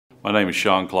My name is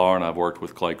Sean Clark, and I've worked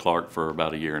with Clay Clark for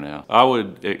about a year now. I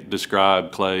would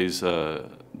describe Clay's, the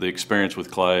experience with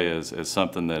Clay as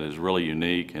something that is really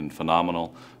unique and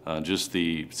phenomenal. Just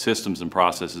the systems and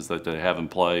processes that they have in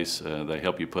place, they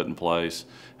help you put in place,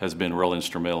 has been real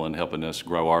instrumental in helping us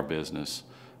grow our business.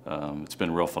 It's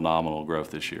been real phenomenal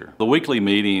growth this year. The weekly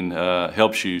meeting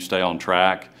helps you stay on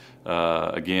track,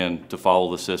 again, to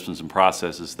follow the systems and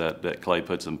processes that Clay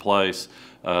puts in place.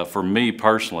 For me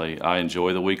personally, I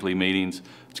enjoy the weekly meetings.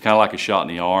 It's kind of like a shot in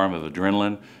the arm of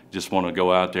adrenaline. Just want to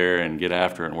go out there and get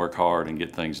after it and work hard and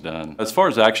get things done. As far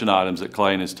as action items that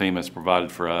Clay and his team has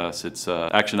provided for us, it's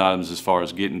action items as far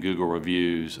as getting Google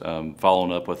reviews,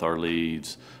 following up with our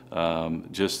leads,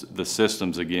 just the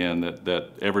systems again, that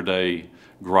everyday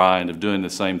grind of doing the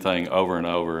same thing over and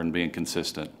over and being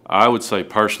consistent. I would say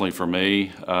personally for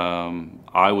me,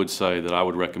 I would say that I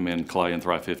would recommend Clay and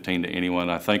Thrive 15 to anyone.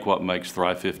 I think what makes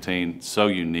Thrive 15 so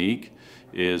unique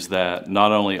is that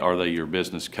not only are they your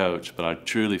business coach, but I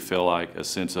truly feel like a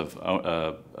sense of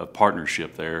a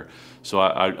partnership there. So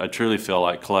I truly feel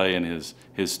like Clay and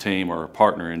his team are a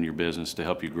partner in your business to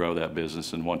help you grow that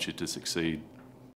business and want you to succeed.